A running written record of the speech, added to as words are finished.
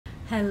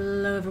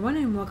Hello everyone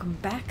and welcome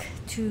back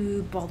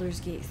to Baldur's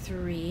Gate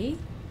 3,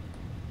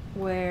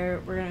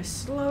 where we're going to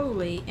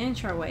slowly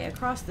inch our way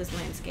across this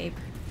landscape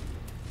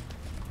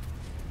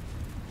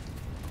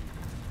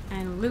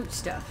and loot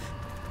stuff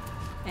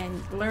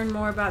and learn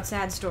more about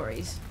sad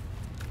stories.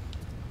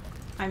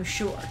 I'm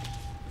sure.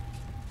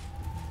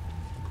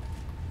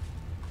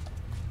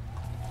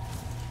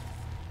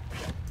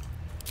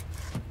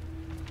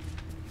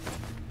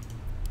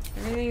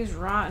 Everything's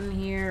rotten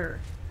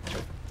here.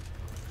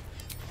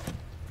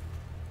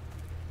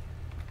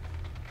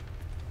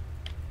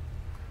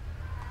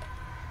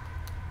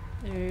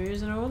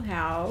 There's an old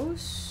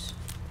house.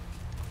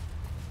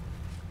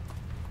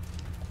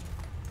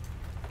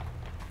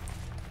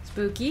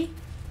 Spooky.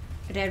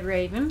 A dead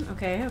raven.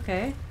 Okay,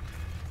 okay.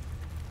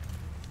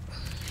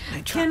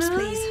 No traps,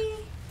 please.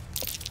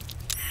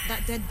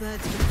 That dead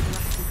bird's looking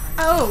like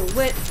Oh,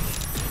 what?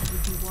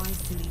 would be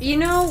wise to leave. You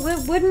know,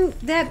 wouldn't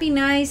that be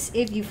nice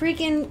if you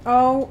freaking...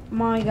 Oh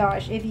my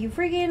gosh. If you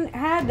freaking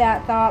had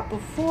that thought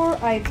before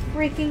I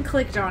freaking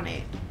clicked on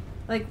it.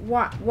 Like,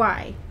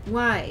 why?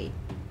 Why?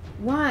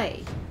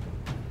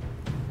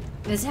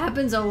 This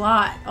happens a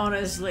lot,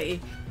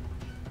 honestly.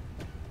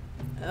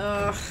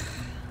 Ugh.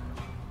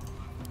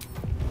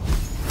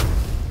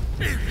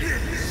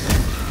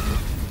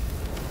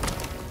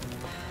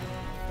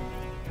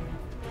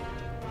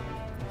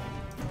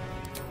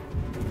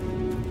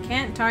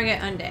 Can't target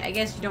undead. I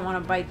guess you don't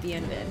want to bite the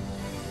undead.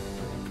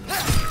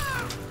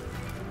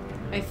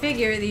 I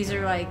figure these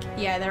are like,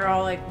 yeah, they're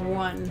all like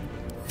one.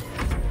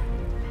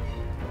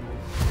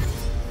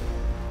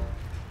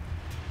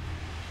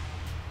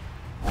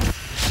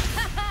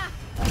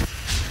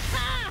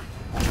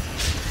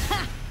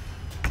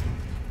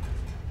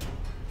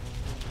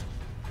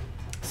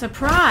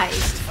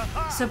 Surprised!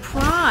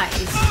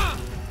 Surprised!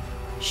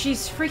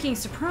 She's freaking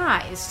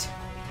surprised.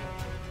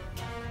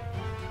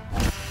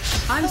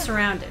 I'm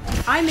surrounded.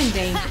 I'm in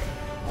danger.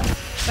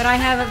 But I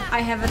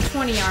have a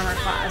 20 armor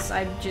class.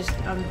 I'm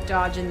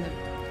dodging the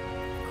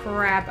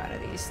crap out of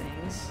these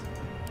things.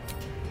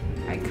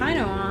 I kind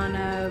of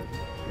wanna...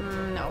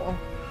 no.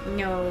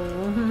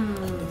 No.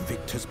 The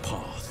victor's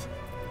path.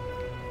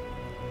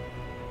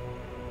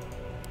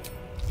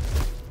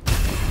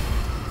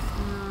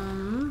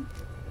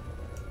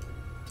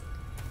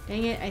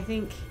 Dang it, I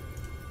think...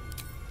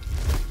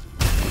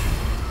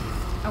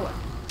 Oh well.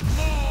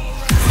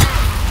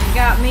 It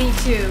got me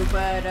too,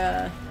 but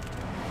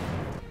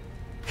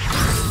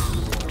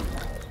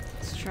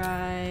let's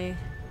try...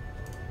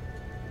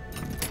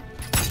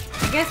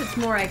 I guess it's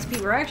more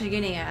XP. We're actually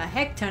getting a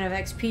heck ton of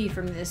XP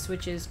from this,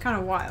 which is kind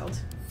of wild.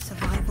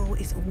 Survival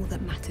is all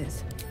that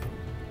matters.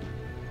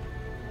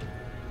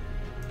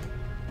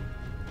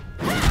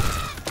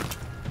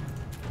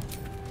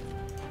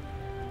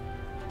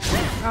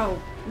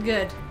 Oh,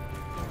 good.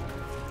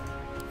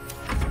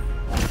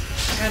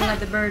 Gotta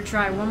let the bird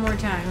try one more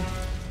time.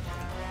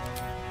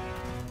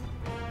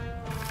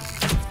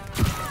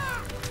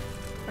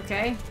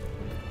 Okay.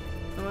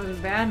 That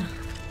wasn't bad.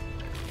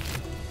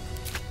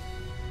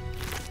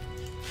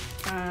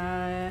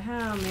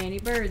 How many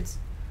birds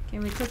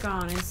can we click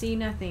on and see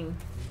nothing?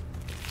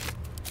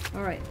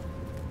 Alright.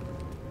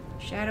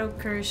 Shadow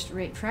cursed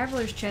rape.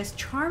 Traveler's chest.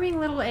 Charming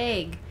little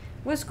egg.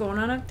 What's going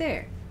on up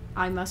there?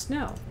 I must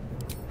know.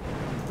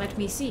 Let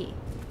me see.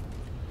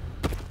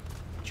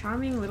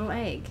 Charming little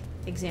egg.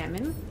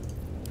 Examine.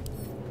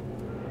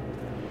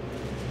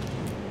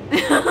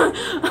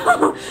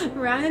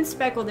 Round and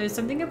speckled, there's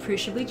something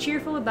appreciably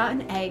cheerful about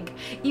an egg.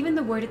 Even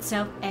the word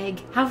itself,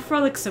 egg. How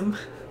frolicsome.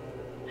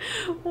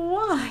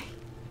 Why?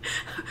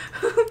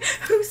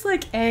 Who's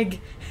like egg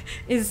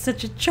is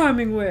such a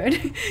charming word?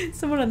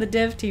 Someone on the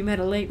dev team had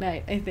a late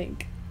night, I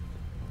think.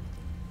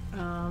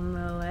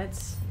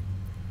 Let's...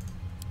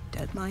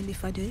 Don't mind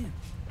if I do.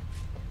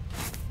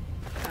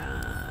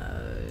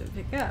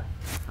 Pick up.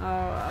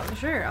 Oh,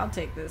 sure, I'll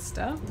take this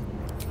stuff.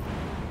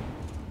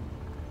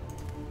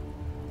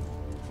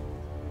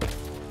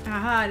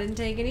 Haha, didn't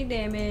take any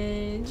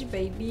damage,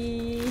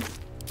 baby.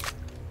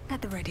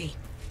 At the ready.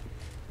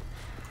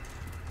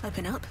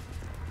 Open up.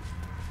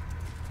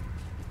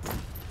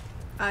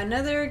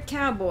 Another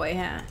cowboy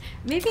hat.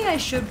 Maybe I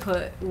should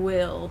put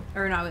Gale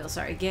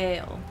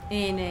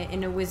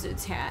in a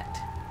wizard's hat.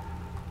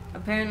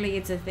 Apparently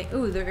it's a thing.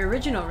 Ooh, the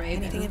original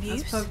raven. Anything of use?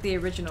 Let's poke the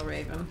original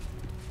raven.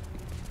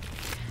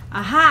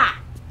 Aha!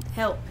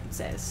 Help, it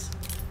says.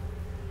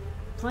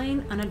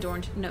 Plain,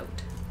 unadorned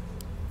note.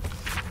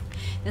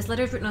 This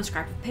letter is written on a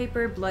scrap of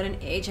paper. Blood and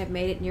age have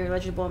made it near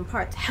illegible in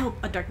parts. Help!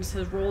 A darkness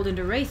has rolled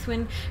into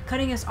Wraithwind,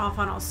 cutting us off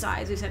on all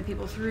sides. We've sent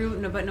people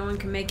through, but no one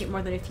can make it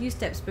more than a few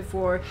steps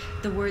before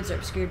the words are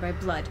obscured by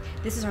blood.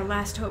 This is our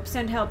last hope.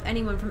 Send help,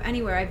 anyone from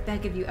anywhere. I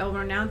beg of you. I will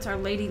renounce our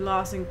lady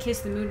loss and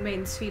kiss the Moon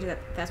Maiden's feet if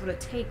that's what it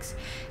takes.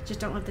 Just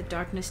don't let the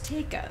darkness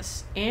take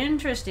us.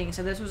 Interesting.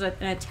 So this was an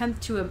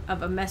attempt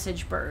of a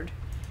message bird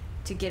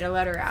to get a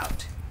letter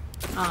out.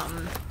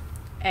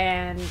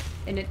 And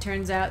it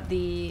turns out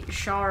the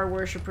Shar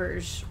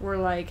worshippers were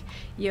like,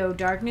 yo,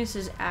 darkness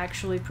is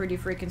actually pretty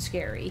freaking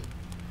scary.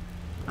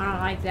 I don't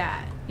like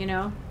that, you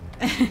know?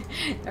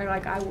 They're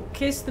like, I will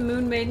kiss the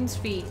Moon Maiden's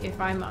feet if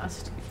I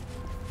must.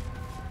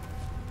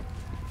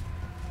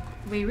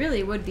 We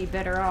really would be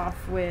better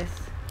off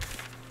with...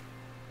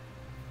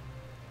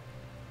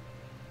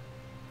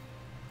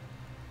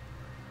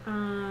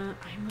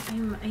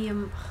 I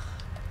am...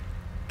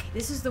 Okay,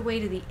 this is the way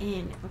to the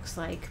inn, it looks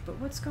like. But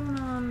what's going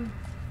on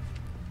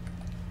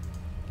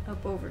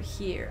up over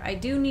here? I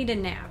do need a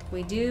nap.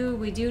 We do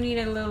need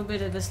a little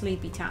bit of a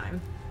sleepy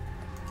time.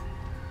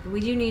 We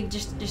do need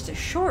just a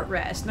short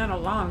rest, not a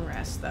long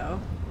rest, though.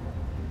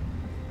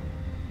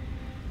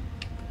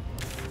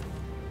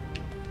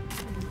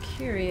 I'm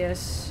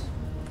curious.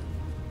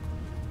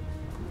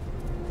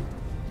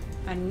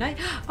 A night...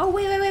 Oh,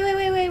 wait.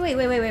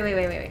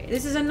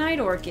 This is a night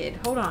orchid.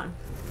 Hold on.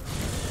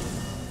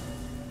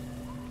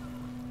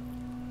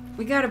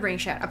 We gotta bring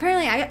Shadow.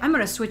 Apparently, I'm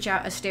gonna switch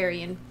out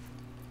Asterion.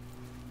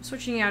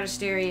 Switching out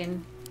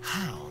Asterion.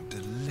 How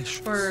delicious.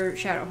 For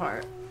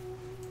Shadowheart.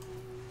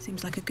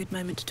 Seems like a good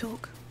moment to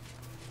talk.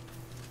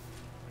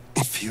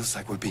 It feels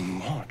like we're being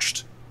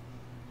watched.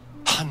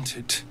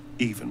 Hunted,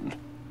 even.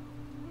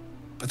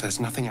 But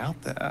there's nothing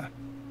out there.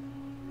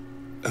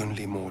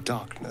 Only more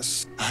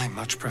darkness. I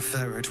much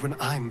prefer it when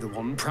I'm the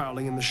one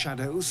prowling in the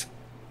shadows.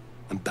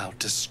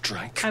 About to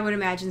strike. I would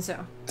imagine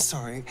so.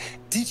 Sorry,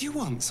 did you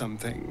want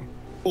something?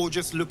 Or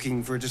just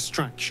looking for a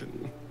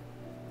distraction?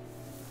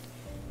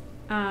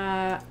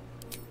 Oh,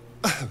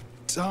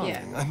 darling,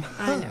 yeah, I'm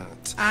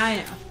hurt. I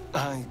know.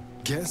 I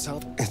guess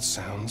it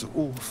sounds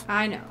awful.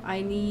 I know.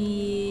 I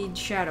need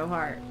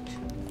Shadowheart.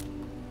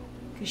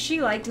 Because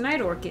she liked night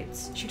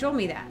orchids. She told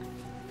me that.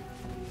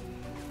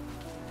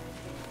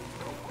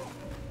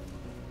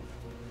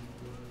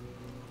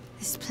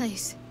 This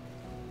place.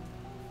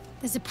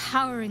 There's a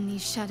power in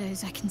these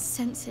shadows. I can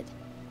sense it.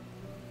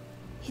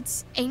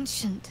 It's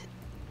ancient.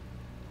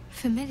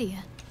 Familiar.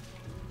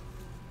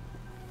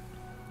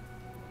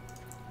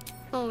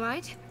 All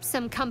right.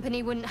 Some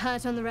company wouldn't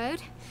hurt on the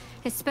road.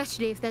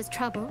 Especially if there's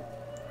trouble.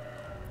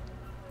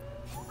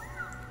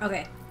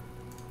 Okay.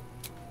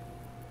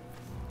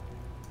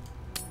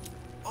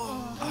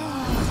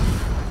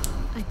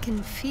 I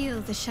can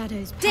feel the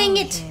shadows. Dang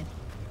it! Here,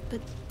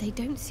 but they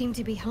don't seem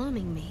to be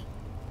harming me.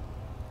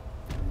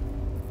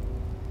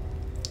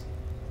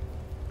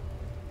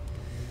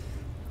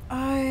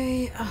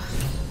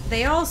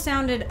 They all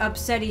sounded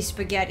upsetty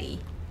spaghetti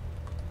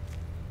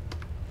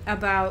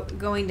about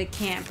going to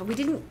camp, but we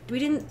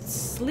didn't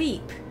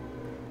sleep.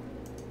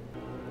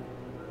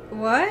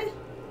 What?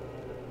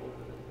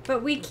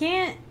 But we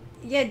can't.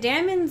 Yeah,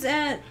 Damon's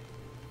at.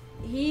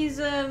 He's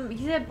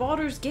at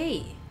Baldur's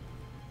Gate.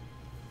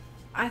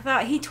 I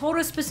thought he told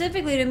us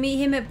specifically to meet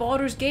him at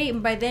Baldur's Gate,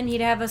 and by then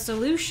he'd have a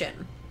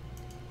solution.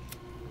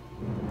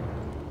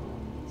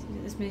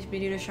 This may be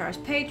due to Shar's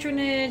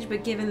patronage,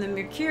 but given the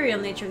mercurial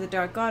nature of the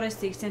Dark Goddess,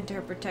 the extent to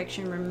her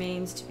protection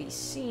remains to be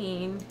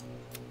seen.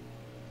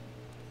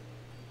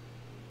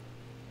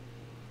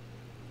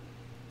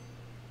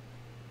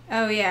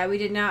 Oh yeah, we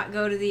did not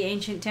go to the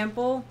ancient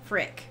temple.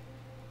 Frick.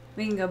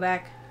 We can go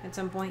back at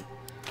some point.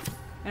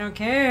 I don't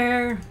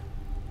care.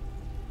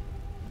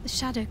 The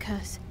shadow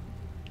curse.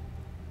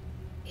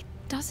 It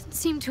doesn't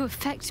seem to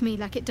affect me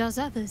like it does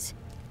others.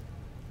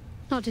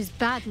 Not as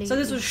badly. So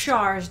this was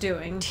Shar's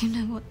doing. Do you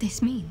know what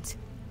this means?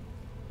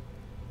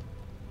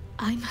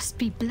 I must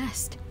be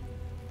blessed.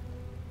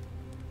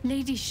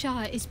 Lady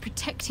Shar is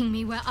protecting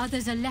me where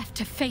others are left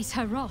to face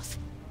her wrath.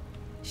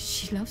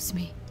 She loves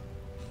me.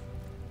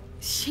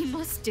 She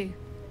must do.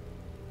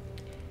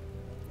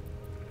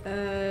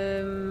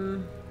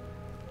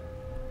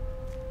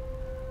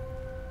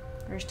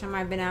 First time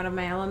I've been out of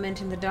my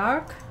element in the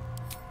dark.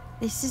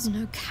 This is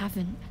no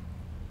cavern.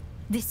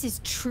 This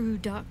is true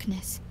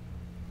darkness.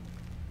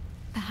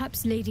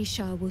 Perhaps Lady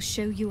Shar will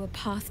show you a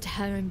path to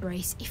her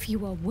embrace if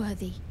you are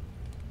worthy.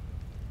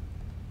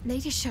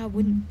 Lady Shar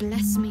wouldn't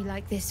bless me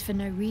like this for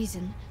no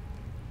reason.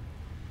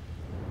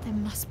 There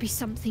must be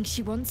something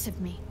she wants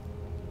of me.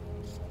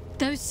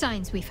 Those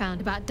signs we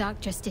found about Dark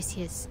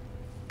Justiciars,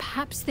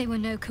 perhaps they were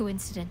no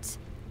coincidence.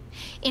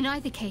 In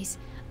either case,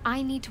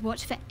 I need to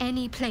watch for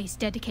any place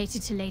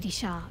dedicated to Lady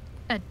Shar.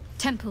 A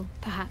temple,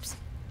 perhaps.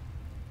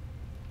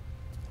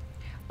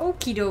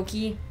 Okie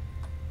dokie.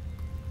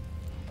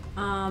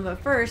 But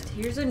first,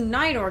 here's a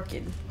night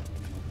orchid.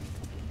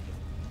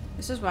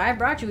 This is why I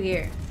brought you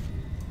here.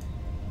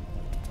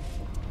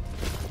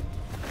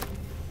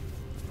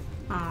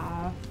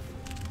 Aww.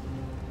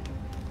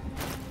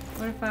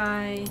 What if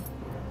I...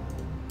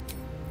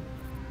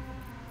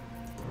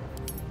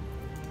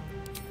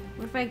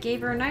 What if I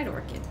gave her a night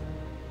orchid?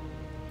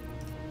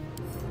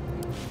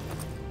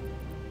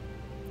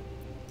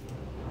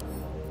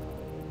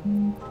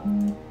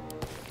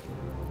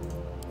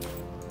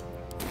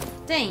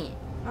 Dang it.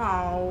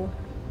 Oh.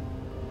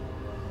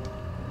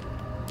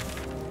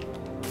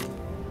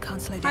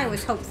 Can't slow down. I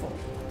was hopeful.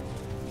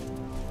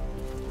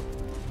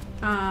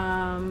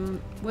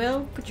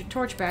 Will, put your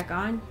torch back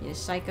on, you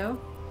psycho.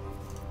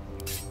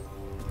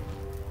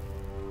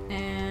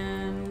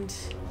 And...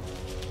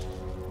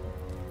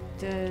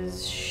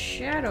 Does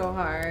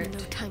Shadowheart... No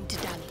time to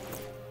dally.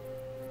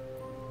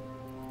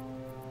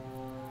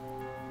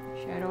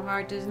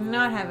 Shadowheart does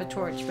not have a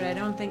torch, but I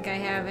don't think I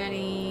have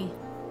any...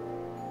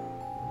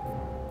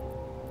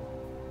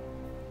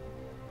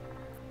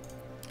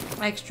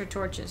 extra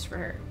torches for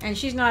her. And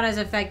she's not as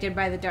affected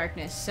by the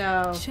darkness,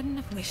 so... Shouldn't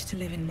have wished to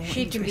live in more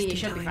she'll be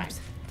fine. times.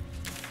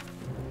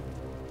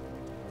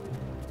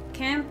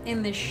 Camp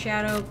in the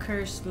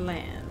shadow-cursed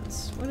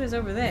lands. What is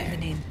over there?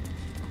 Moving in.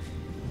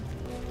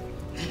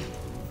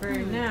 For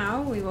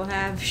now, we will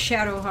have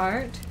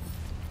Shadowheart.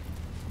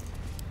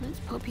 Let's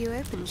pop you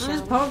open, shall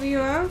Let's we? pop you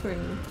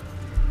open,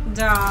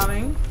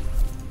 darling.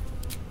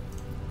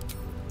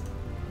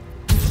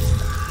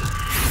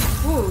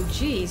 Ooh,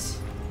 jeez.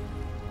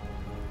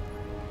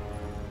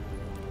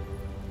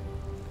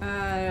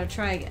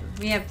 Try again.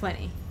 We have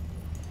plenty.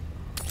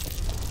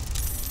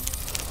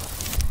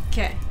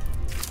 Okay.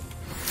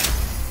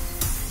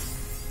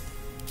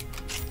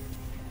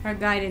 Her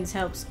guidance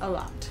helps a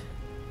lot.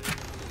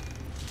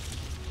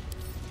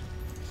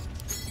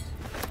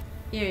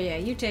 Yeah,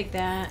 you take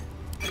that.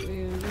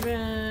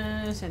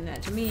 Send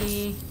that to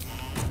me.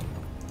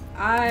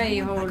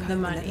 I hold the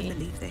money.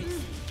 Believe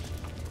this.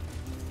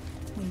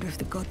 Wonder if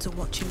the gods are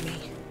watching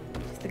me.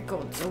 The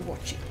gods are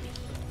watching me.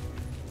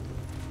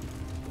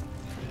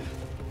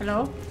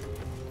 Hello?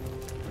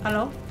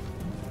 Hello?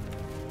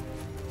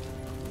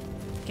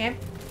 Camp?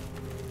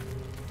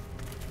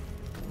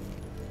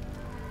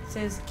 It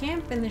says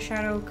camp in the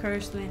shadow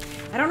cursed land.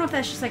 I don't know if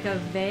that's just like a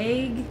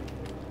vague...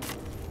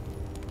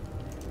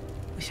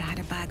 Wish I had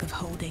a bag of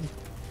holding.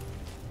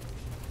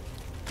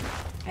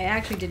 I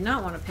actually did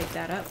not want to pick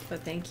that up,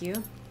 but thank you.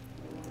 Do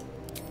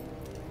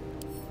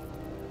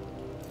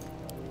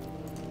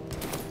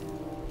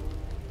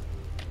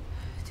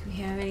we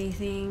have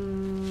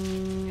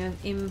anything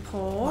of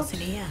import? What's in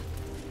here?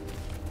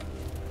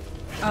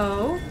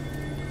 Oh.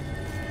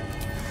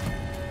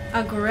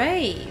 A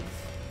grave.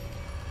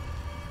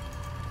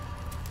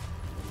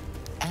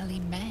 Ellie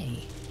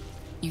May.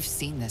 You've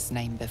seen this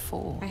name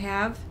before. I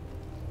have.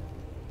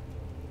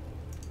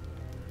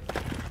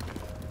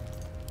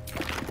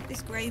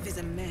 This grave is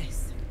a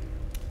mess.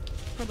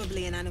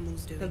 Probably an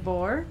animal's doing. The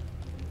boar.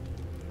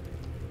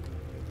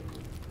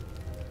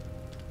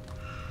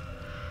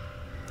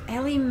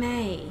 Ellie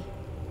May.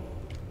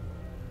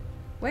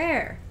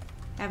 Where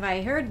have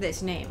I heard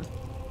this name?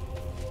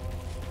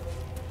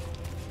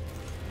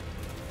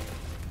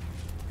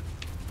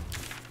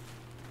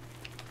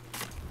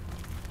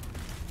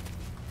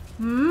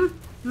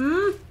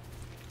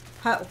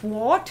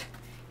 What?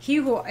 He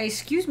who,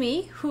 excuse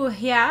me, who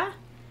here?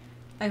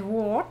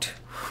 What?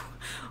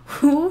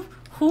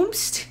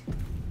 Whomst?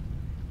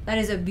 That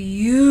is a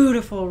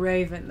beautiful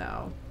raven,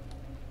 though.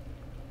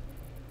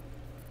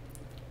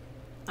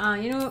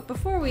 You know what?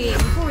 Before we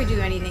do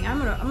anything, I'm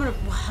gonna.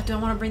 Do I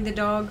want to bring the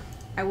dog?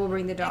 I will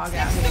bring the dog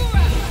out here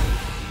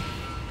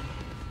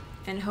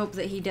and hope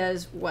that he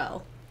does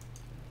well.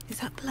 Is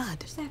that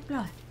blood? Is that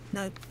blood?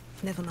 No,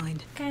 never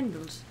mind.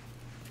 Candles.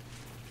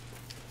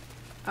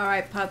 All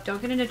right, pup.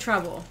 Don't get into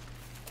trouble.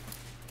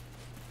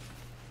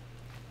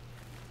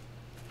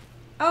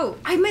 Oh,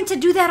 I meant to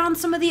do that on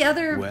some of the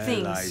other Where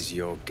things. lies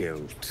your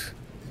guilt?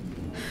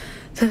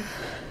 The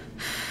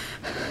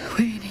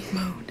wailing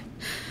moan.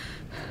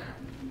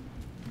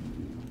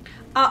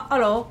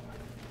 Hello.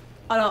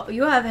 Hello.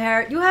 You have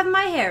hair. You have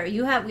my hair. We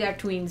are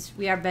twins.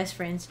 We are best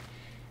friends.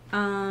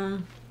 Jeez.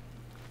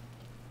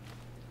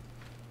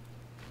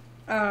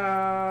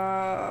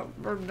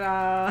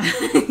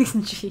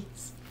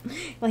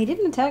 Well, he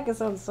didn't attack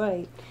us on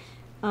sight.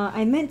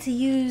 I meant to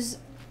use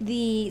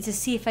to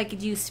see if I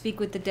could use Speak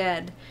with the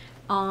Dead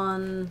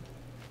on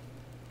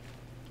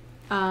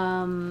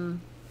some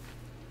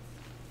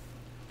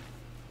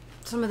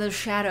of those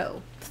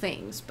shadow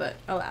things, but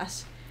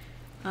alas.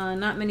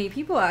 Not many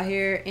people out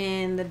here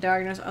in the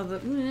darkness of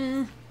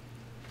the...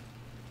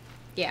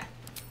 Yeah.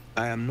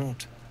 I am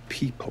not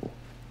people.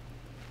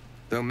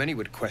 Though many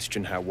would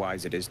question how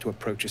wise it is to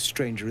approach a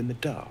stranger in the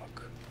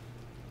dark.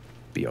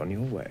 Be on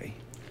your way.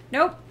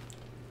 Nope.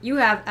 You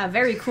have a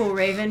very cool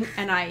raven,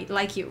 and I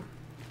like you.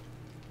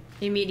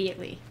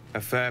 Immediately.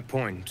 A fair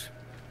point.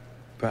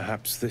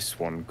 Perhaps this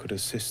one could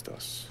assist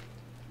us.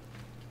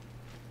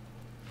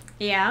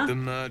 Yeah? The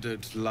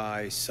murdered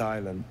lie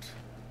silent.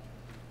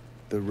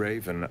 The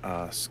raven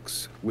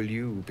asks, will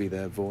you be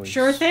their voice?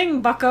 Sure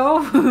thing,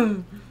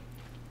 bucko.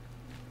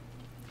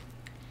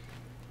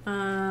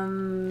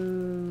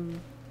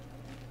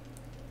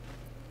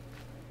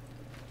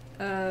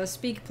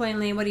 Speak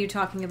plainly, what are you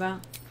talking about?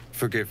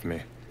 Forgive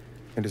me.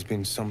 It has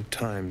been some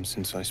time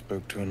since I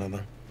spoke to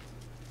another.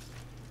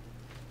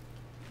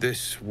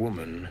 This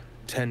woman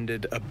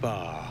tended a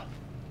bar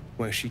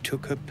where she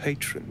took her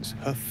patrons,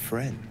 her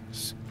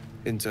friends,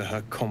 into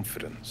her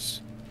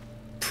confidence.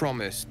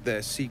 Promised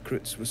their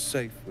secrets were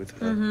safe with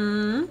her.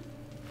 Mm-hmm.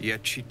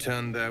 Yet she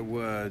turned their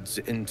words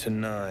into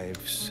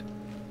knives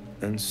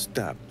and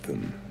stabbed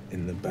them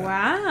in the back.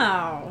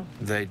 Wow.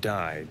 They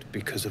died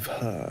because of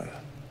her.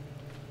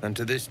 And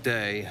to this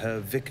day, her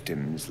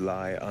victims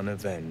lie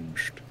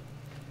unavenged.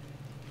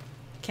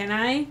 Can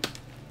I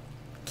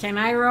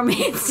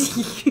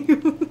romance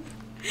you?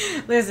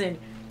 Listen,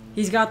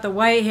 He's got the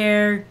white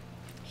hair.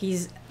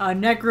 He's a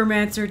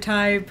necromancer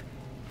type.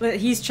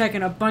 He's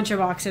checking a bunch of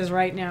boxes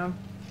right now.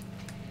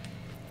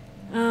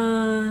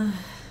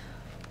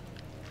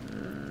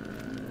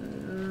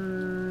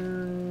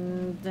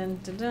 Dun,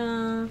 dun,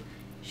 dun.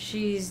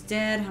 She's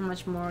dead. How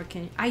much more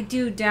can... I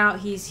do doubt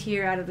he's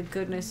here out of the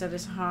goodness of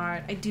his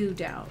heart. I do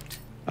doubt.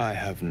 I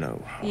have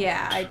no heart.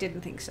 Yeah, I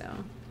didn't think so.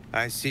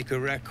 I seek a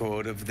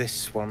record of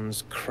this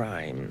one's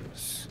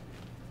crimes,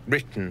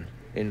 written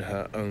in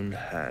her own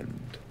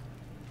hand.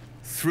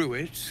 Through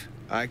it,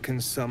 I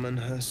can summon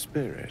her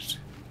spirit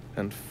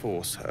and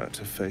force her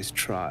to face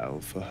trial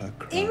for her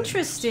crimes.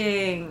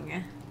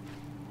 Interesting.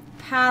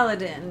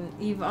 Paladin,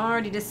 you've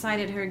already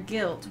decided her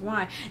guilt.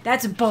 Why?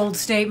 That's a bold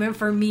statement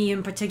for me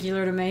in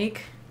particular to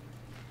make.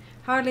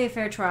 Hardly a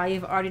fair trial.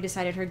 You've already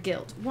decided her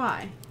guilt.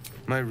 Why?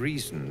 My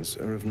reasons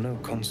are of no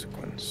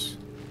consequence.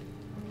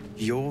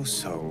 Your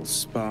soul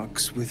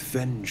sparks with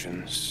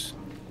vengeance,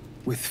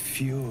 with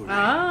fury.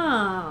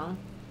 Oh.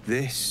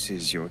 This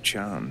is your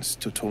chance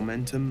to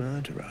torment a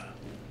murderer,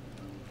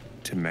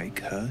 to make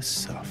her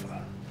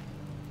suffer.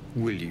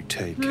 Will you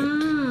take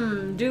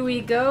it? Do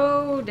we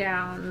go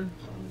down?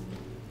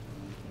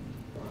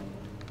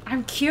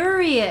 I'm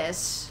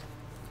curious.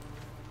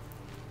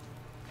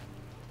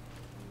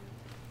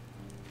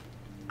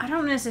 I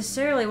don't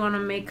necessarily want to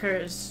make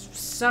her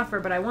suffer,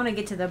 but I want to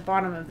get to the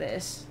bottom of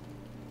this.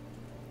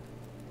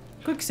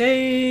 Quick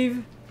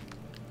save.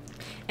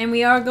 And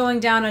we are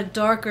going down a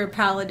darker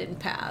paladin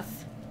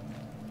path.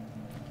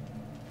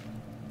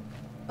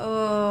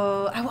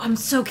 Oh, I'm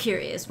so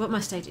curious. What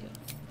must I do?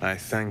 I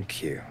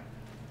thank you.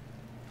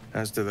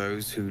 As to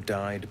those who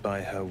died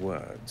by her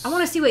words. I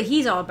want to see what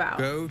he's all about.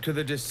 Go to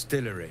the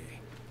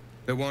distillery,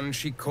 the one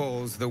she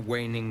calls the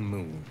Waning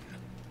Moon.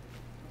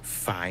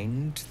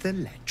 Find the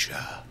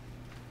ledger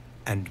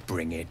and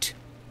bring it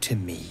to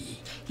me.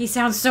 He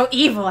sounds so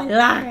evil. I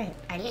love it.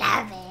 I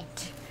love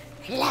it.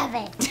 I love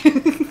it.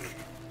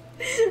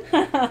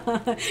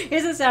 He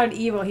doesn't sound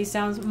evil. He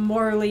sounds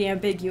morally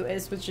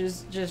ambiguous, which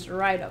is just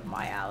right up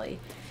my alley.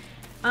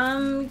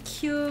 I'm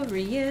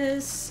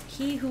curious.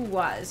 He who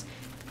was.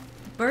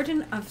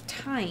 Burden of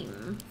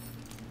time.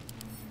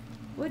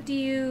 What do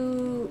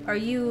you... Are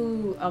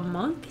you a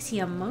monk? Is he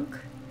a monk?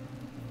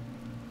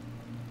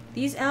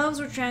 These elves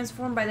were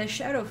transformed by the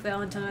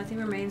Shadowfell until nothing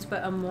remains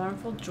but a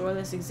mournful,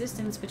 joyless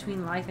existence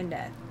between life and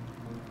death.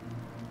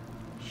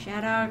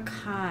 Shadar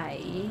Kai.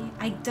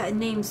 That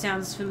name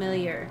sounds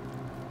familiar.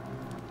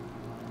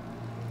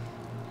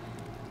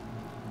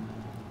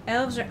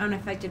 Elves are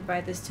unaffected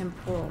by this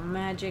temporal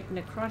magic.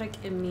 Necrotic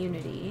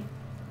immunity.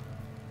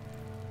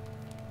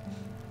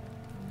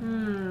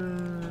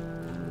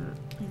 You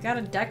got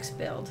a dex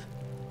build.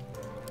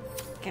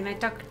 Can I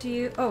talk to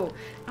you? Oh,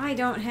 I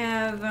don't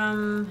have,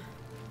 let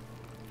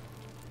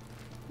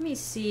me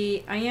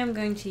see. I am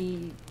going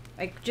to,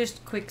 like,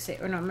 just quick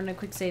save. Or no, I'm going to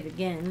quick save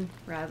again,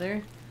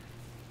 rather.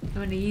 I'm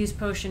going to use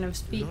Potion of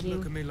Speaking. Don't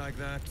look at me like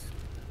that.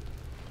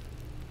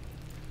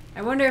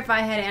 I wonder if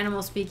I had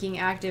Animal Speaking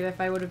active, if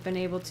I would have been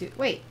able to...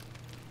 Wait.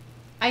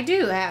 I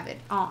do have it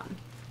on.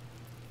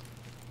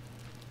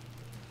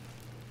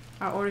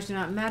 Our orders do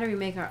not matter. We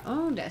make our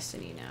own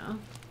destiny now.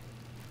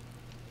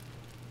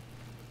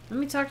 Let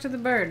me talk to the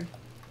bird.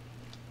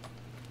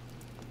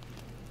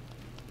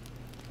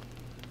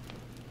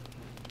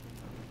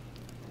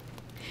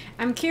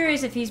 I'm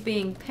curious if he's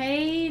being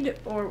paid,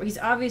 or he's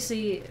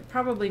obviously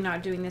probably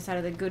not doing this out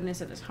of the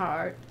goodness of his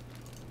heart.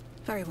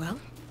 Very well.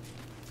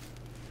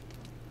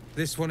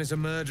 This one is a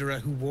murderer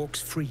who walks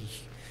free.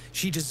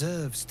 She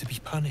deserves to be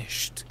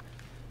punished.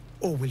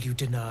 Or will you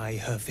deny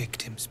her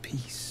victims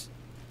peace?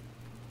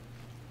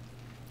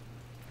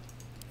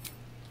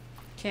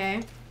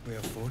 Okay. We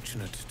are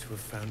fortunate to have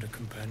found a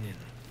companion.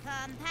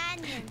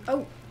 Companion.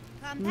 Oh,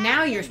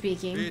 now you're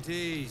speaking. It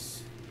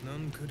is.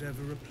 None could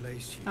ever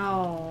replace you.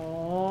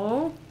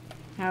 Oh,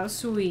 how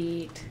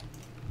sweet.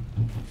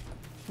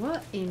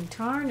 What in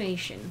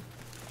tarnation?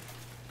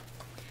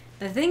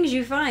 The things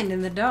you find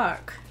in the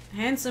dark.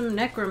 Handsome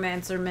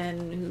necromancer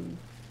men who,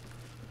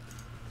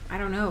 I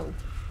don't know,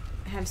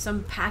 have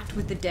some pact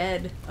with the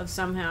dead of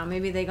somehow.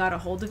 Maybe they got a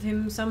hold of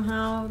him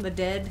somehow, the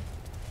dead,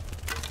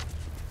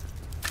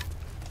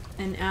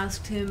 and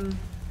asked him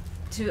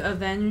to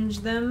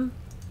avenge them.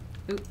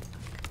 Oop.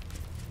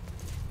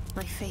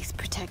 My faith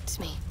protects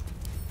me.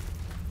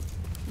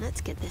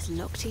 Let's get this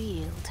lock to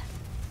yield.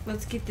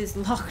 Let's get this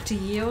lock to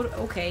yield.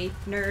 Okay,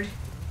 nerd.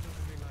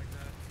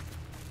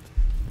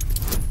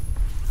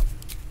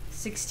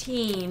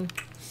 16.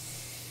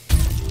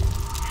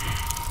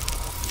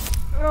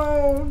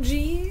 Oh,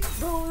 gee,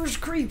 those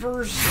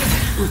creepers.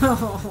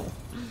 Oh.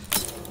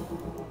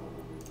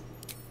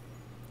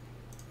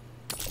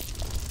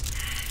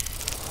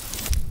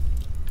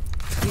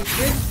 We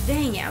should,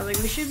 dang it, I was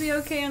like, we should be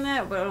okay on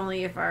that, but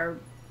only if our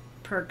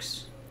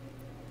perks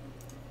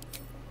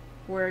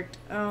worked.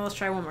 Oh, let's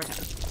try one more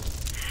time.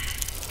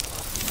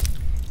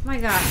 My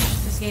gosh,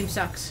 this game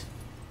sucks.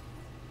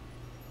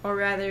 Or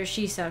rather,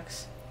 she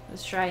sucks.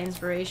 Let's try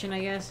inspiration,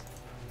 I guess.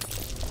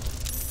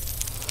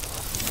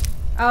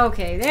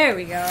 Okay, there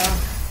we go.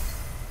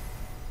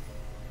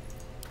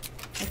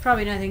 There's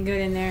probably nothing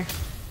good in there.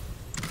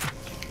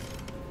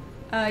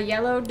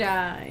 Yellow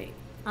dye.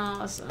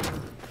 Awesome.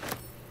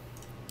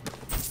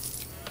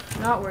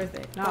 Not worth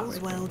it. Not All's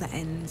worth well it. that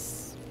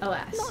ends.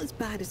 Alas. Not as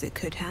bad as it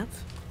could have.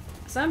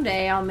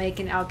 Someday I'll make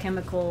an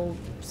alchemical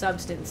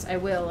substance. I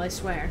will, I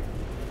swear.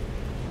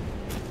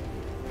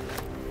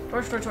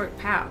 Torch, torch, torch,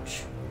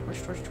 pouch.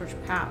 Torch, torch, torch,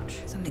 pouch.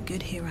 Something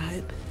good here, I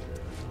hope.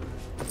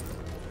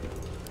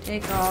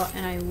 Take all,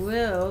 and I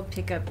will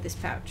pick up this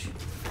pouch.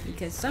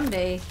 Because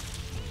someday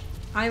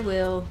I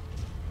will,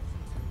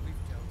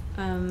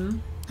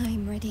 I'm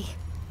ready.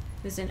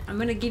 listen, I'm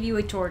gonna give you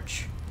a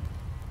torch.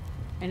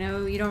 I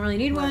know you don't really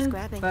need Worth one,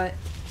 grabbing. but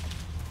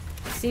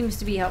it seems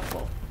to be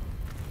helpful.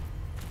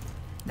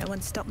 No one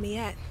stopped me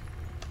yet.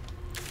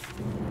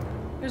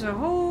 There's a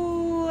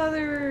whole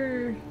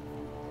other...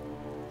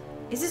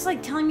 Is this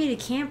like telling me to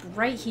camp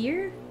right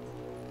here?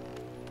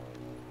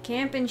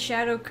 Camp in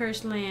Shadow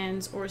Curse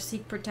lands or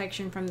seek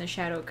protection from the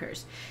Shadow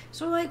Curse.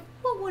 So like,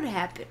 what would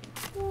happen?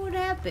 What would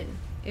happen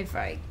if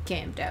I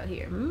camped out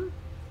here, hmm?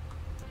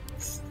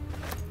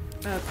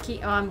 Oh,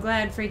 I'm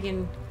glad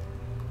freaking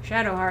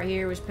Shadowheart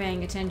here was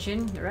paying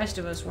attention. The rest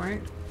of us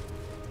weren't.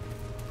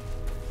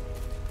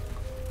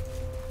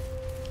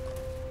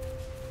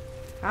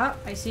 Oh,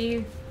 I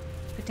see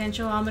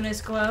potential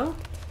ominous glow.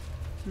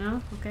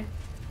 No? Okay.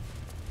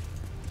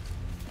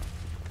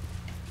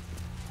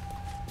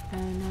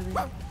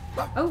 Another...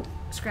 Oh!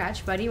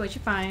 Scratch, buddy. What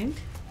you find?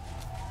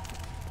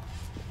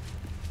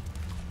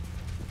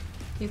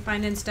 You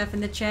finding stuff in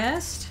the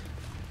chest?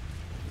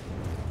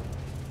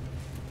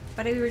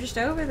 Buddy, we were just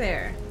over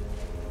there.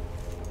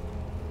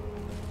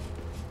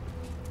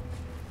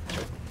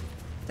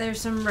 There's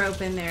some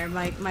rope in there,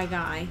 my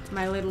guy.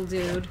 My little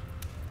dude.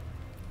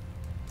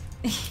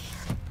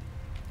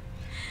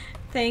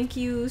 Thank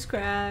you,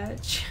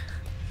 Scratch.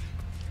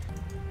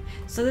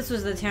 So this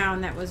was the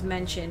town that was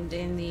mentioned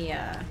in the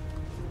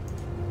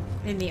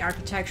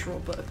architectural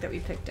book that we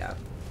picked up.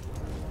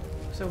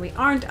 So we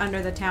aren't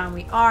under the town,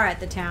 we are at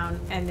the town,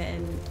 and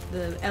then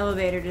the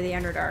elevator to the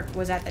Underdark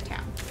was at the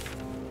town.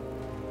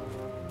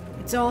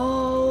 It's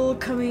all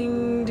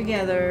coming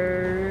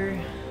together.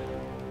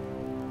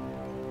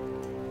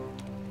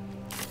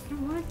 I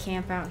don't want to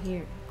camp out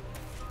here.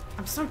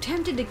 I'm so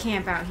tempted to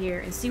camp out here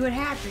and see what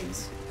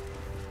happens.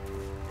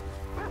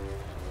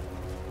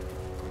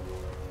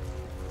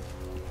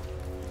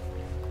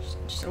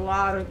 Just a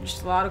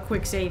lot of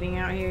quick saving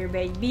out here,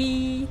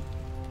 baby.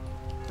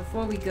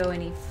 Before we go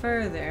any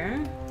further,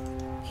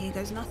 Here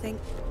goes nothing.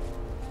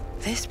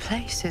 This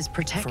place is For a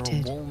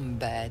protected. warm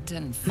bed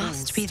and full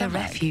Must be the stomach,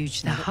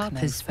 refuge the look no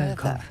Harpers spoke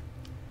further. of.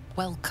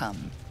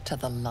 Welcome to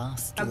the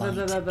last blah, light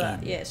blah, blah, blah. inn.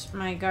 Yes,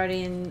 my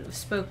guardian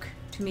spoke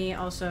to me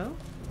also.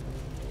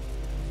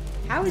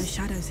 How No is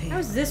shadows here. how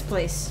is this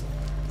place?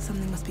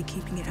 Something must be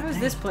keeping it How at is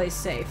bay. this place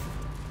safe?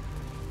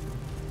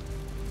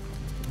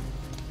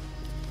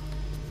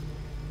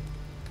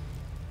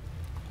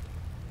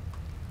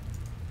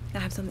 I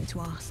have something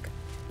to ask.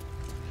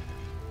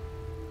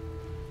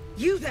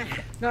 You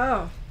there!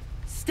 Oh,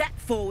 Step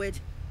forward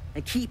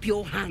and keep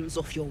your hands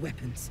off your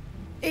weapons.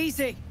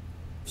 Easy.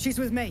 She's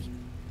with me.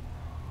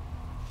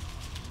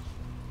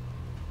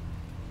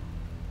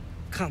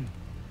 Come.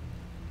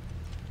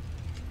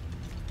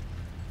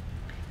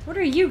 what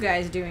are you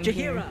guys doing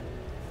here? Jahira!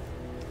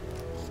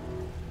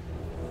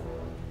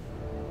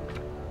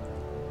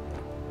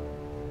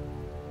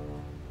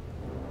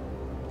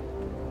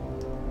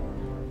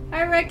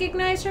 I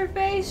recognize her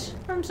face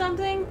from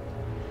something.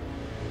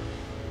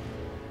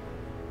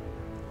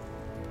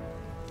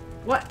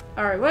 What?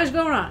 Alright, what is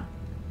going on?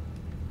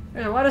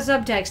 There's a lot of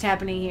subtext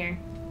happening here.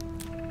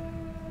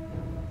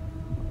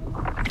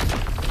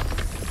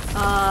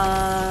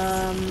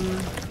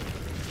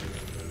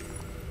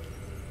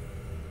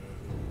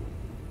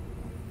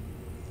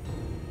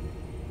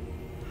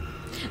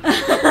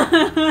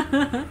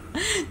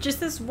 Just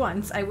this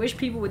once, I wish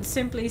people would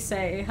simply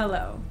say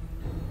hello.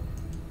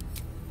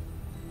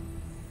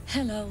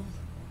 Hello.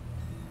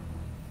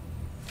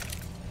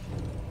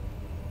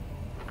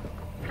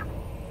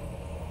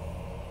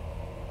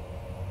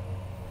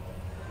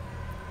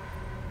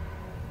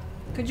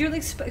 Could you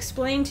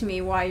explain to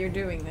me why you're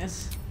doing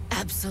this?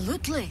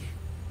 Absolutely.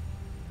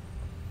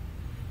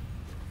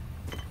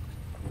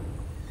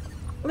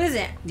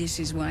 Listen, This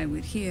is why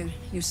we're here,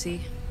 you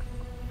see.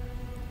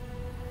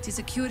 It is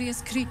a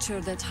curious creature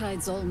that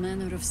hides all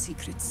manner of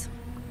secrets.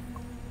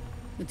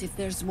 But if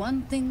there's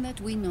one thing that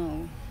we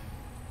know,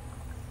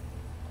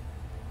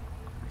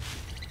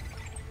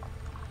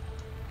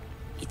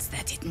 it's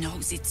that it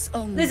knows its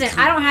own. listen,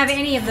 I don't have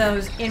any of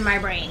those in my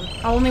brain.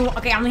 I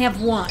only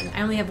have one.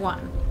 I only have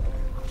one.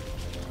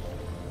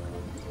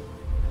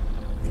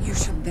 You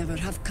should never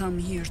have come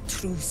here,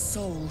 true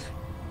soul.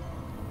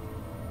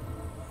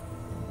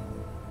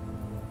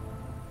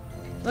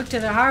 Look to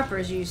the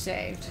Harpers you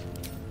saved.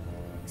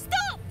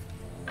 Stop!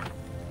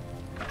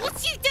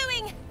 What's she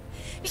doing?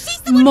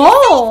 She's the one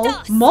Mole? who saved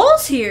us!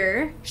 Mole's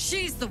here?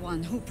 She's the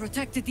one who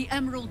protected the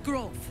Emerald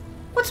Grove.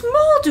 What's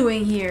Mole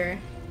doing here?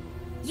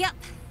 Yup.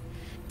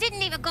 Didn't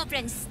leave a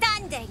goblin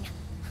standing.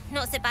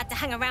 not so bad to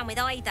hang around with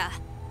either.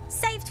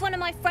 Saved one of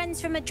my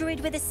friends from a druid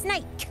with a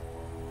snake.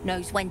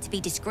 Knows when to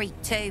be discreet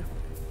too.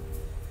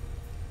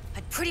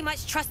 I'd pretty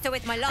much trust her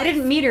with my life. I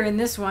didn't meet her in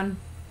this one.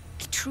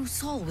 A true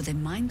soul with a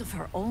mind of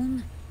her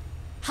own?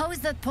 How is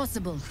that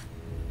possible?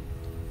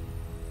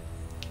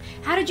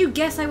 How did you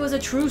guess I was a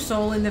true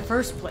soul in the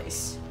first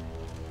place?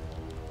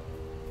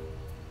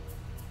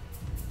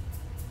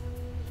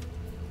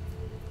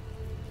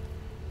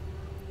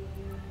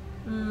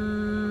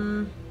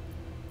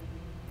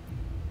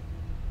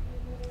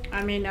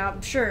 I mean,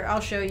 sure, I'll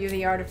show you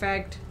the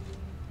artifact.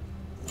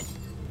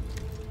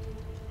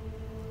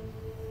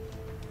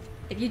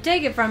 If you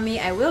take it from me,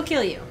 I will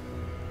kill you.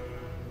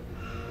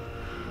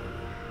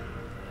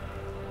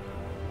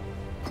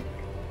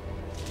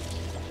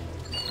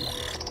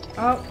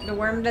 Oh, the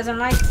worm doesn't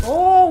like...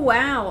 Oh,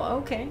 wow.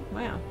 Okay.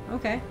 Wow.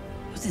 Okay.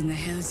 What in the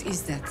hells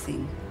is that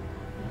thing?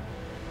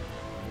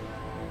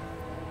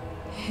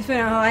 It's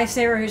been a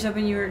lifesaver. Here's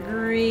hoping you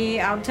agree.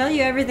 I'll tell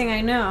you everything I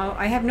know.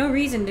 I have no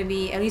reason to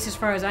be, at least as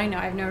far as I know,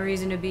 I have no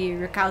reason to be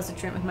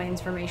recalcitrant with my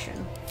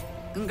information.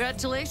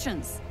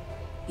 Congratulations.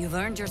 You've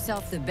earned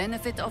yourself the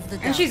benefit of the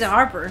doubt. And she's a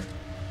harper.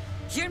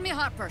 Hear me,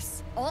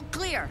 harpers. All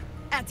clear.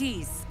 At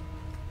ease.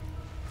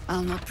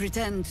 I'll not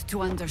pretend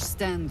to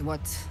understand what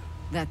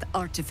that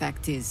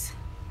artifact is.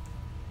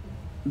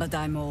 But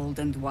I'm old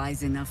and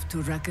wise enough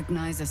to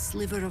recognize a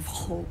sliver of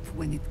hope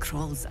when it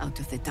crawls out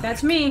of the dark.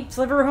 That's me.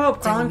 Sliver of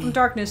hope, crawling from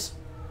darkness.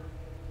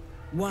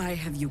 Why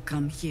have you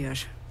come here?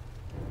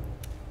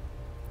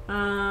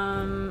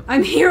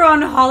 I'm here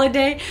on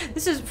holiday.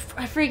 This is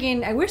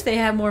freaking... I wish they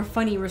had more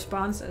funny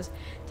responses.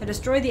 To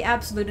destroy the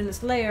Absolute in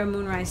its lair,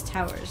 Moonrise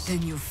Towers.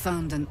 Then you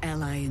found an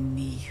ally in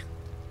me.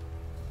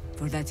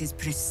 For that is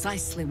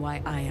precisely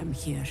why I am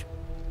here.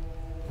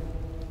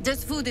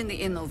 There's food in the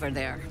inn over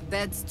there.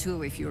 Beds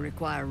too if you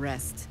require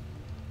rest.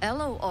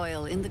 Aloe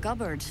oil in the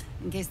cupboard,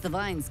 in case the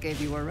vines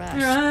gave you a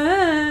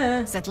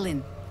rash. Settle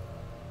in.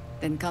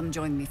 Then come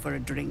join me for a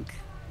drink.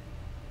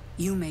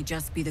 You may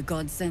just be the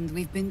godsend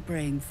we've been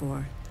praying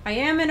for. I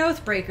am an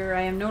Oathbreaker.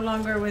 I am no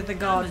longer with the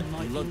god. Damon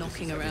might be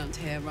knocking around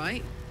here,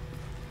 right?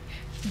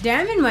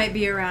 Damon might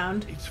be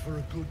around. It's for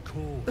a good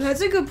cause.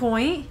 That's a good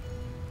point.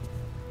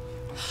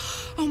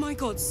 Oh my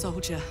god,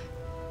 soldier.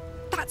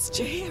 That's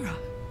Jaheira.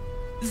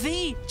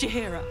 The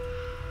Jaheira.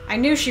 I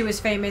knew she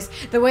was famous.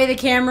 The way the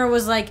camera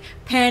was like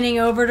panning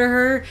over to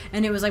her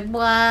and it was like,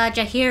 blah,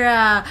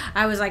 Jaheira.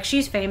 I was like,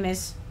 she's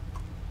famous.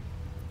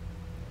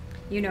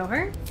 You know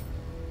her?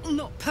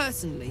 Not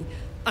personally.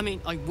 I mean,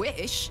 I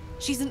wish.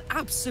 She's an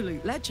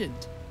absolute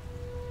legend.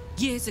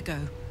 Years ago,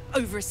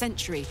 over a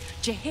century,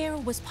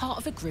 Jaheira was part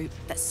of a group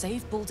that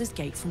saved Baldur's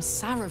Gate from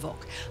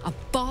Saravok, a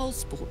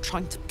Baalsport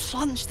trying to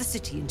plunge the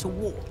city into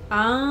war.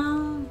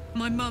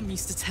 My mum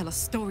used to tell us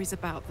stories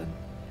about them.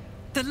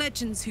 The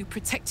legends who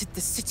protected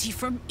the city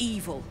from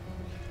evil.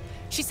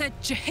 She said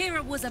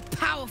Jaheira was a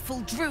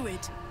powerful druid.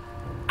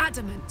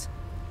 Adamant.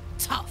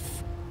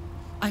 Tough.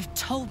 I've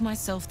told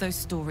myself those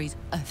stories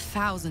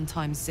 1,000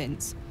 times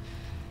since.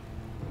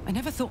 I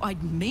never thought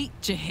I'd meet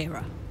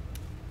Jaheira.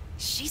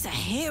 She's a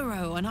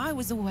hero, and I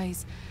was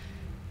always...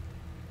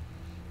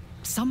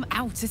 some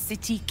outer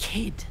city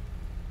kid.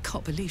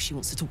 Can't believe she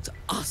wants to talk to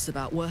us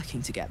about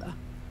working together.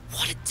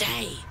 What a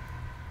day!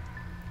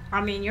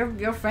 I mean,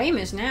 you're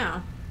famous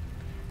now.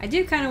 I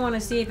do kind of want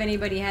to see if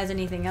anybody has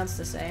anything else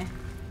to say.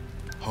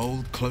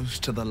 Hold close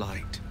to the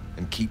light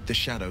and keep the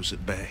shadows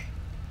at bay.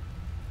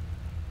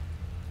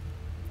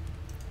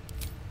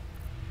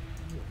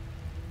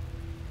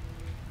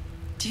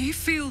 Do you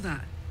feel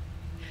that?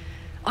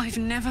 I've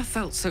never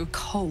felt so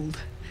cold,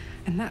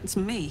 and that's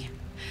me.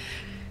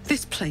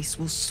 This place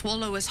will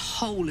swallow us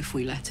whole if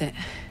we let it.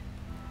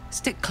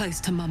 Stick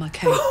close to Mama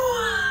Kate.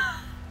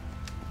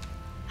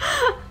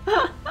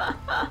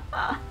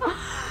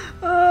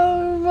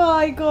 Oh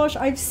my gosh,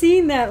 I've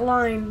seen that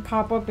line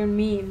pop up in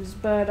memes,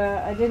 but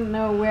I didn't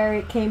know where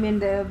it came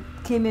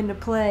into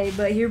play.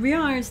 But here we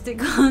are, stick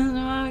close to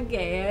Mama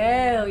Kate.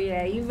 Hell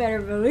yeah, you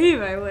better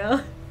believe I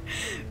will.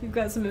 We've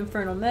got some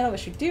infernal metal. What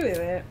should we do with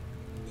it?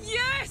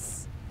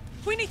 Yes!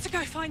 We need to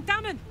go find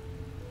Damon.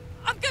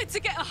 I'm going to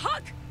get a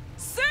hug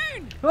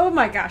soon. Oh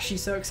my gosh,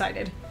 she's so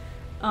excited.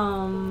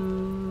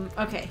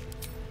 Okay.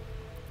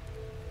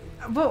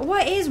 But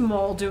what is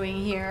Mole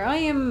doing here? I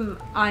am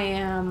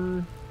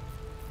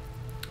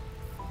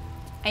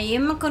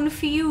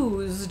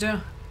confused.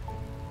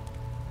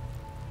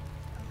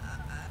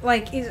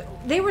 Like,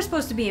 they were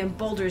supposed to be in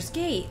Baldur's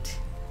Gate.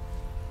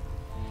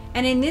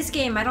 And in this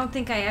game, I don't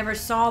think I ever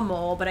saw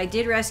Mole, but I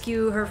did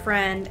rescue her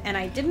friend, and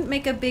I didn't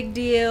make a big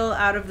deal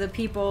out of the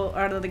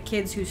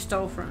kids who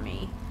stole from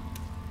me.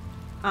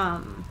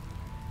 God's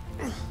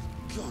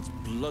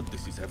blood,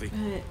 this is heavy.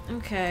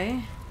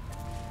 Okay.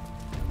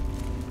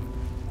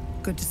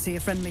 Good to see a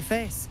friendly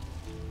face.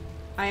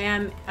 I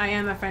am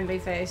a friendly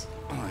face.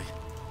 Aye.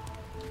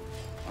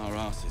 Our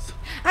asses.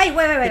 Hey,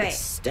 wait.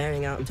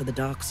 Staring out into the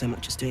dark so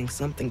much is doing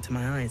something to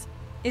my eyes.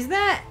 Is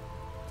that...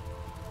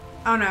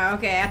 Oh no,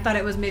 okay, I thought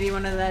it was maybe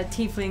one of the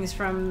tieflings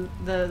from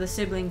the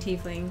sibling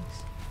tieflings.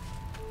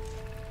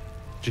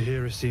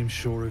 Jaheira seems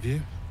sure of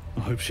you.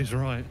 I hope she's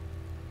right.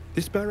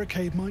 This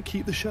barricade might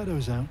keep the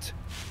shadows out,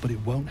 but it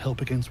won't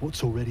help against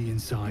what's already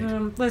inside.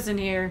 Listen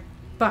here,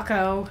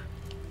 bucko.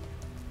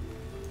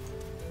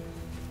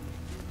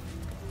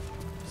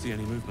 See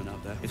any movement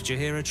out there? If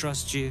Jaheira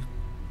trusts you,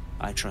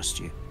 I trust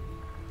you.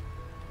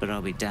 But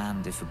I'll be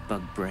damned if a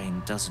bug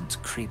brain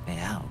doesn't creep me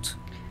out.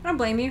 I don't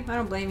blame you. I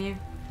don't blame you.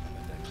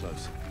 They're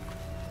close.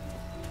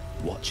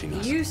 Watching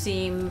us. You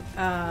seem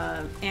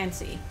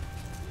antsy.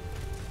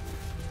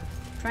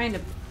 Trying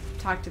to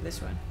talk to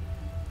this one.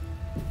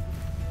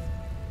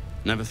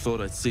 Never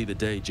thought I'd see the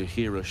day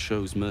Jaheira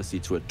shows mercy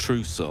to a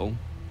true soul.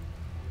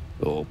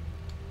 Or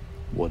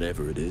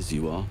whatever it is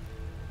you are.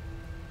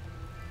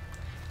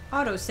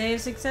 Autosave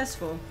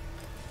successful.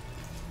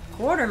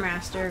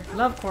 Quartermaster.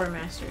 Love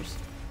quartermasters.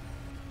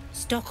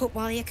 Stock up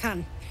while you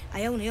can.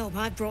 I only hope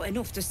I brought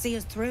enough to see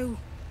us through.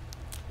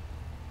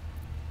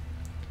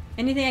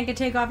 Anything I can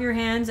take off your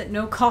hands at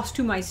no cost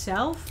to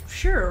myself?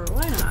 Sure,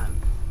 why not?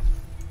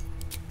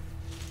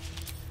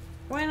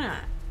 Why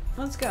not?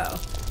 Let's go.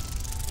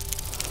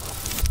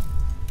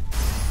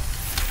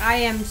 I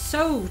am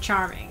so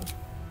charming.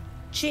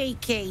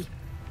 Cheeky.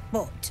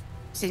 But,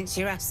 since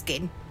you're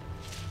asking...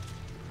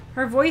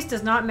 Her voice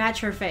does not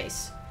match her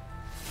face.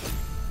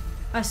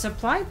 A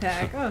supply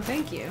pack? Oh,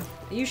 thank you.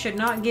 You should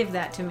not give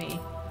that to me.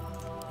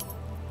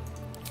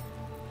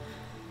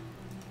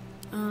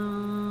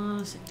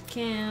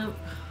 Camp.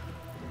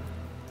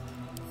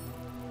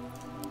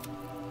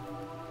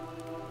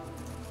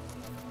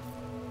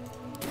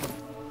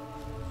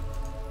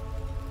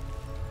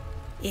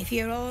 If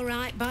you're all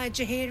right by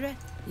Jaheira,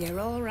 you're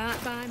all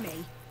right by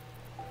me.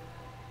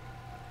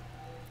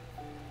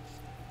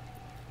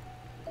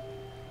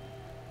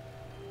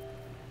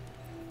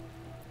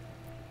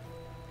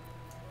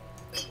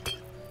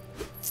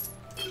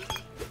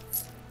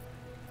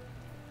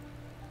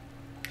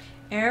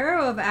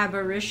 Arrow of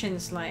Aberration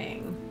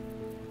Slaying.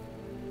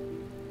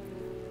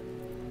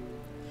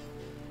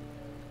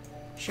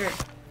 Sure.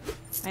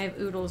 I have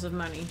oodles of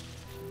money.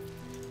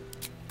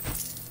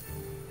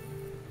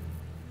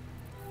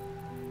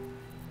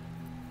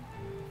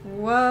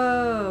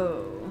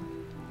 Whoa.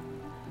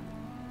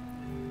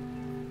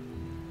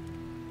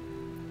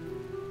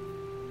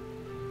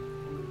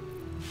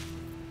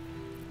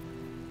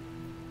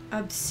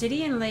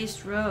 Obsidian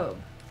laced robe.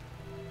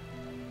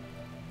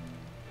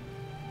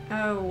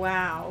 Oh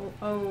wow.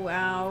 Oh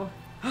wow.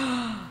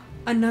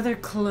 Another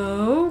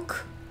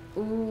cloak?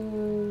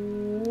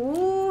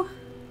 Ooh.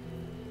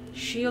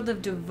 Shield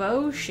of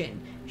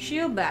Devotion.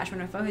 Shield bash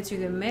when a foe hits you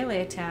with a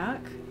melee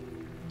attack.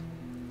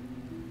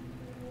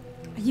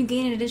 You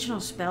gain an additional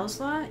spell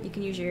slot. You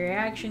can use your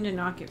reaction to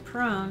knock it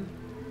prone.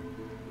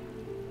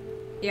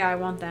 Yeah, I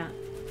want that.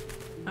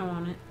 I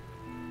want it.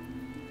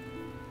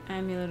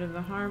 Amulet of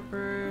the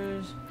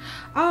Harpers.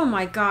 Oh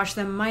my gosh,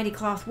 the mighty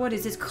cloth. What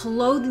is this?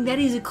 Clothing? That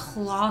is a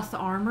cloth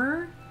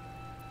armor?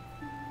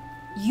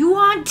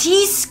 Yuan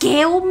T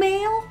scale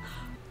mail?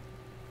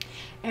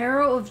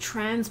 Arrow of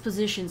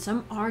Transposition.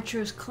 Some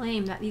archers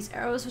claim that these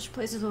arrows switch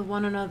places with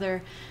one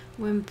another.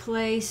 When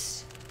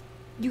placed,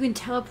 you can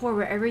teleport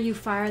wherever you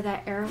fire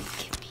that arrow.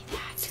 Give me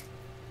that.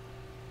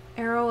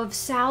 Arrow of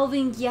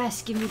Salving.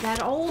 Yes, give me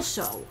that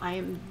also.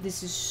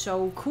 This is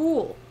so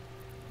cool.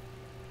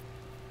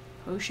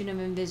 Potion of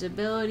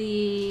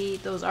Invisibility.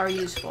 Those are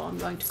useful. I'm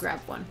going to grab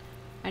one.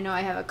 I know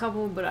I have a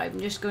couple, but I'm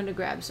just going to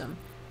grab some.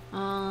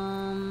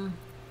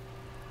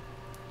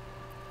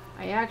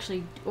 I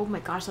actually... Oh my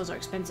gosh, those are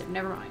expensive.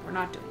 Never mind. We're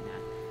not doing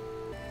that.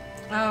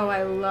 Oh,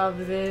 I love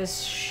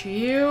this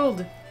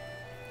shield.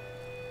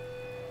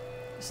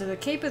 So the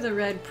Cape of the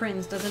Red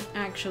Prince doesn't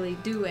actually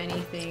do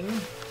anything.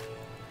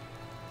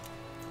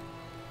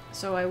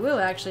 So I will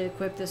actually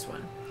equip this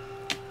one.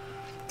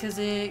 Because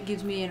it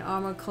gives me an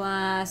armor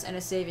class and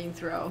a saving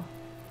throw.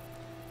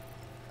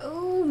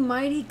 Oh,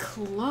 mighty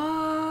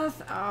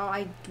cloth. Oh,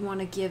 I want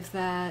to give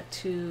that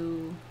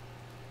to...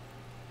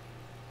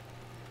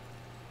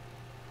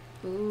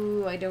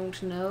 Ooh, I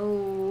don't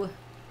know.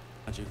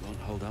 Magic won't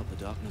hold out the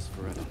darkness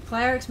forever.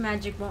 Cleric's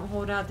magic won't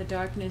hold out the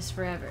darkness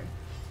forever.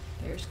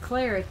 There's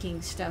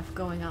clericing stuff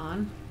going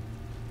on.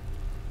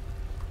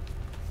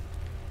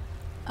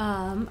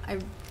 I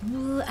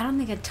don't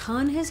think a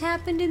ton has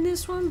happened in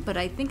this one, but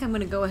I think I'm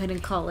gonna go ahead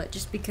and call it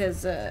just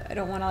because I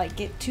don't want to like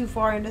get too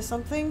far into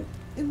something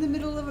in the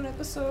middle of an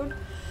episode.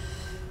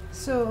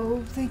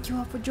 So thank you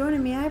all for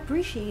joining me. I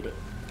appreciate it.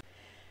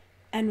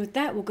 And with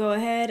that, we'll go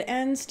ahead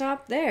and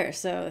stop there.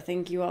 So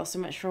thank you all so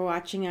much for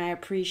watching. I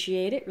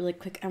appreciate it. Really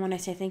quick, I want to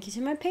say thank you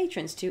to my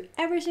patrons, to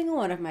every single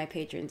one of my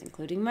patrons,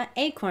 including my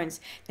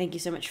acorns. Thank you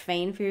so much,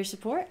 Fane, for your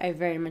support. I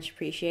very much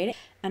appreciate it.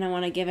 And I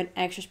want to give an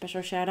extra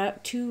special shout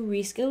out to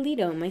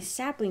Riscalito, my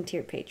sapling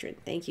tier patron.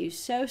 Thank you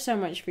so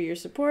much for your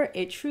support.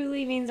 It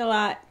truly means a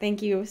lot.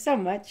 Thank you so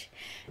much.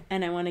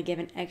 And I want to give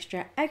an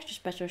extra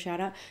special shout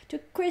out to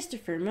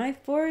Christopher, my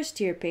forest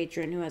tier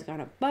patron, who has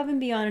gone above and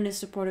beyond in his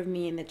support of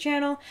me and the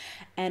channel.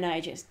 And I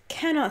just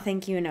cannot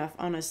thank you enough,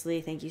 honestly.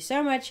 Thank you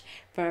so much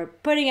for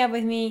putting up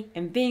with me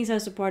and being so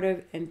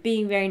supportive and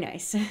being very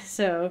nice.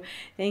 So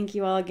thank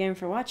you all again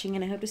for watching,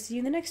 and I hope to see you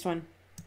in the next one.